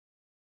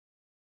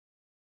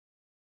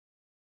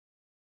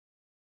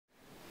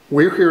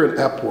We're here in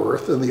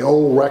Epworth in the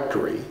old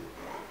rectory,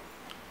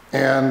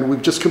 and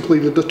we've just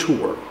completed a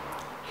tour.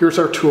 Here's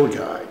our tour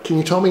guide. Can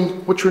you tell me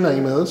what your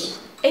name is?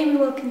 Amy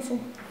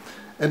Wilkinson.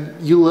 And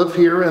you live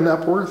here in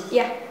Epworth?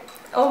 Yeah,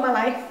 all my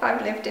life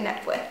I've lived in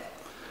Epworth.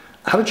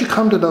 How did you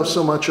come to know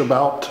so much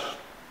about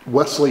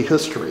Wesley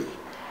history?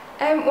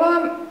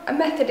 Well, I'm a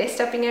Methodist.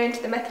 I've been going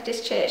to the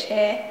Methodist church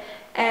here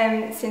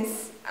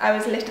since I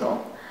was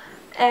little.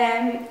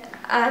 And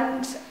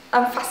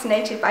I'm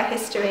fascinated by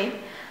history,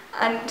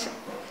 and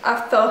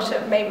I've thought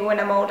of maybe when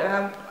I'm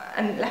older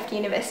and left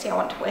university I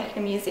want to work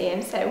in a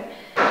museum, so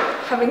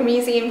having a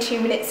museum 2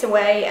 minutes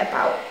away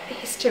about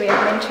history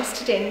I'm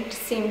interested in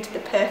seemed the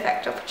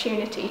perfect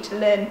opportunity to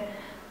learn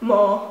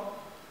more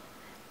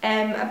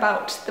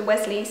about the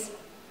Wesleys.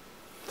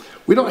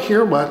 We don't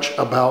hear much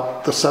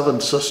about the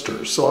Seven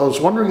Sisters, so I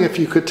was wondering if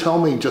you could tell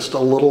me just a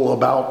little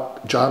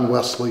about John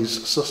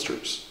Wesley's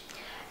sisters.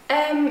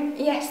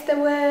 Yes, there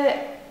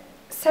were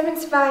 7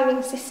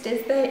 surviving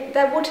sisters.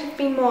 There would have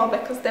been more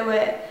because there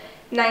were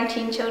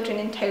 19 children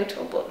in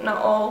total, but not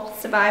all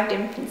survived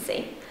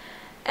infancy.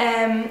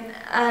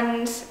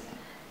 And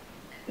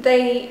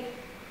they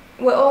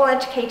were all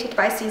educated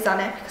by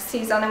Susanna, because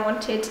Susanna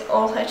wanted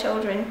all her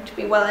children to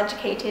be well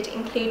educated,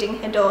 including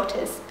her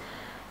daughters,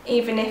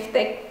 even if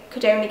they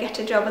could only get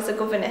a job as a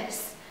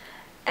governess.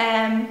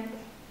 And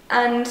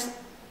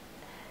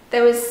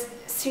there was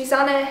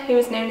Susanna, who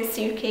was known as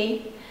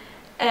Suki,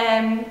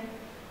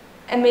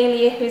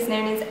 Amelia, who was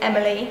known as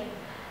Emily,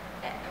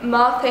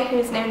 Martha, who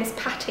was known as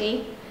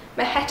Patty,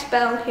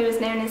 Mehetabel, who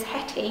was known as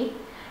Hetty,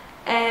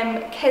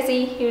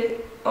 Keziah, who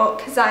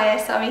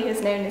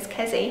was known as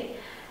Kezi,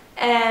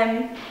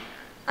 and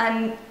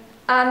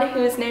Anne, who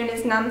was known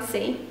as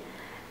Nancy,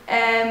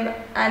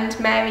 and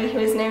Mary, who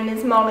was known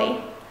as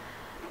Molly.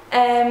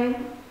 And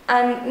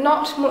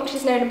not much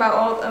is known about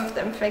all of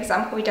them. For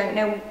example, we don't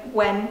know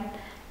when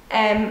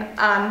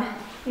Anne,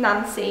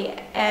 Nancy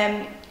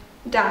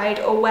died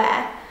or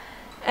where,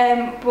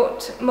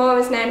 but more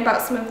is known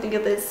about some of the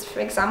others. For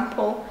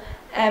example,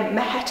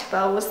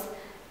 Mehetabel was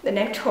the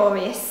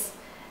notorious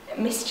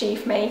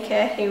mischief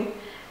maker who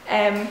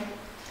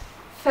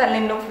fell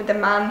in love with a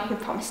man who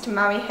promised to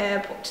marry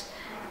her, but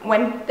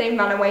when they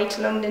ran away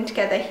to London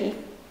together he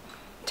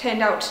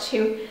turned out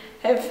to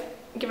have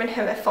given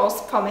her a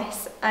false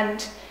promise,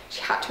 and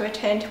she had to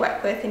return to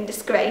Epworth in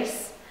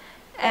disgrace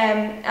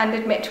and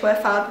admit to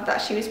her father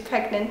that she was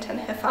pregnant,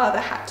 and her father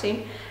had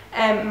to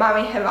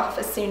marry her off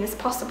as soon as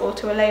possible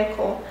to a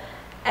local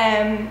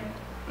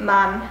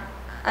man.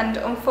 And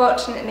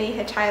unfortunately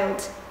her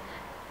child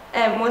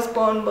was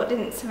born but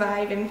didn't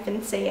survive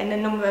infancy, and a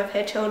number of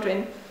her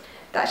children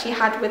that she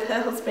had with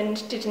her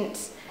husband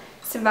didn't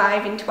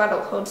survive into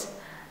adulthood.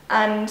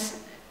 And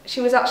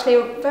she was actually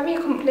a very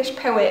accomplished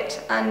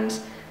poet, and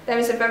there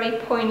is a very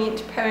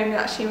poignant poem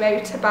that she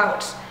wrote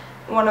about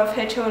one of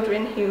her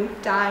children who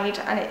died,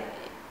 and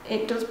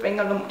it does bring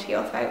a lump to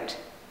your throat.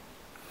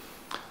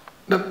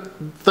 Now,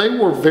 they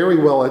were very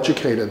well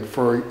educated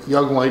for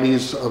young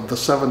ladies of the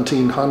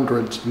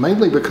 1700s,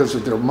 mainly because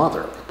of their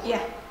mother.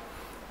 Yeah.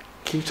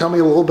 Can you tell me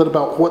a little bit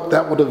about what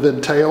that would have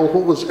entailed?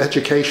 What was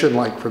education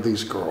like for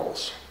these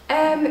girls?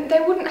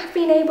 They wouldn't have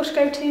been able to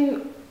go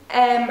to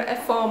a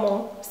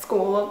formal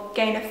school or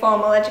gain a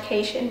formal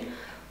education,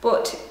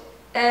 but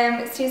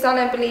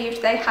Susanna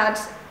believed they had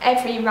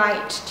every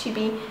right to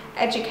be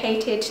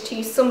educated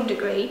to some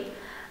degree,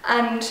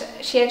 and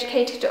she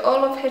educated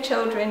all of her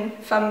children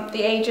from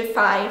the age of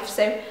 5.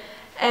 So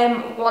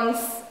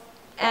once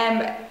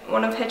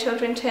one of her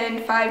children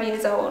turned 5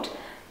 years old,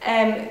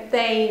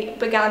 they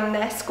began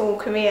their school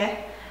career,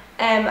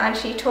 and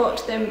she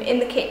taught them in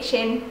the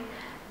kitchen,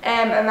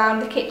 around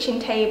the kitchen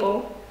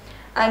table,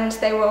 and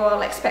they were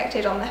all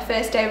expected on their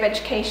first day of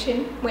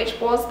education, which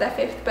was their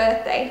 5th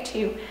birthday,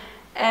 to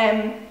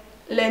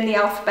learn the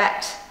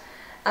alphabet,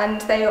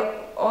 and they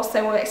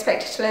also were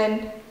expected to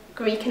learn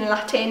Greek and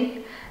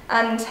Latin.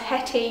 And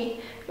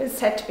Hetty was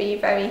said to be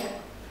very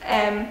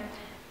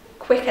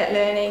quick at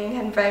learning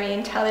and very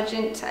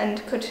intelligent,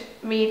 and could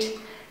read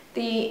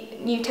the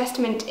New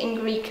Testament in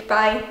Greek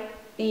by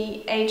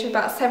the age of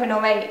about 7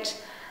 or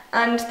 8.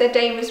 And their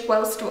day was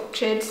well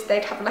structured.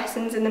 They'd have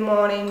lessons in the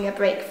morning, a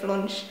break for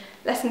lunch,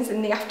 lessons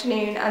in the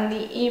afternoon, and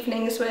the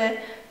evenings were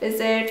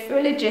reserved for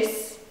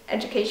religious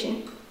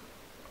education.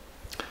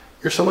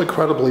 You're so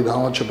incredibly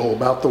knowledgeable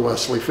about the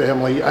Wesley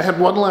family. I had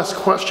one last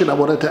question I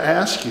wanted to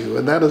ask you,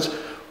 and that is,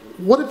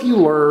 what have you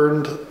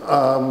learned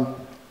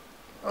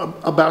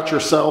about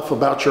yourself,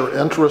 about your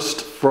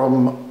interest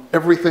from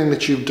everything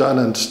that you've done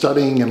in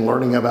studying and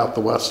learning about the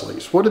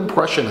Wesleys? What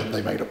impression have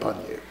they made upon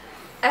you?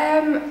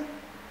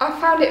 I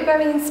found it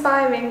very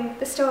inspiring,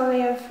 the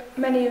story of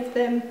many of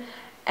them,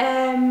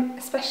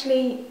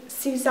 especially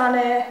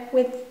Susanna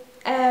with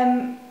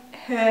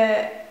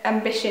her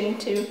ambition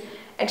to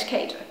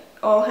educate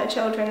all her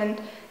children, and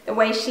the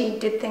way she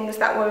did things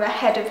that were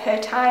ahead of her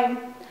time,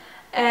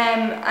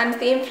 and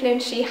the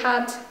influence she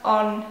had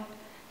on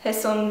her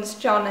sons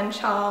John and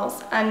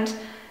Charles, and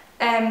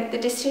the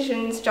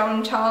decisions John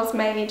and Charles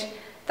made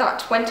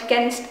that went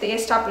against the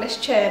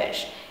established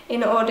church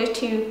in order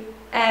to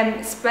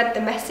spread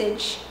the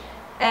message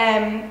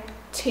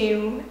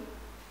to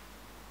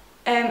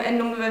a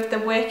number of the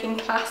working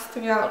class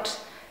throughout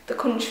the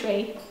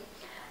country,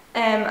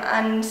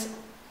 and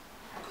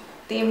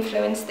the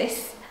influence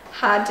this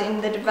had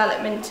in the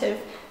development of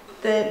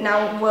the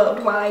now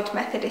worldwide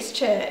Methodist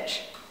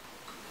Church.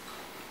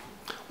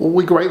 Well,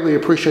 we greatly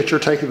appreciate your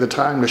taking the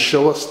time to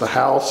show us the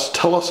house,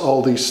 tell us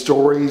all these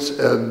stories,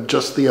 and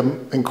just the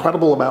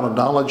incredible amount of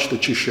knowledge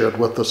that you shared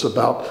with us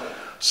about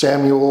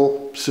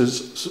Samuel,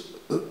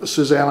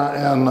 Susanna,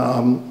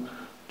 and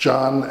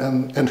John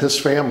and his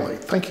family.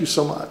 Thank you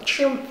so much.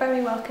 You're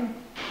very welcome.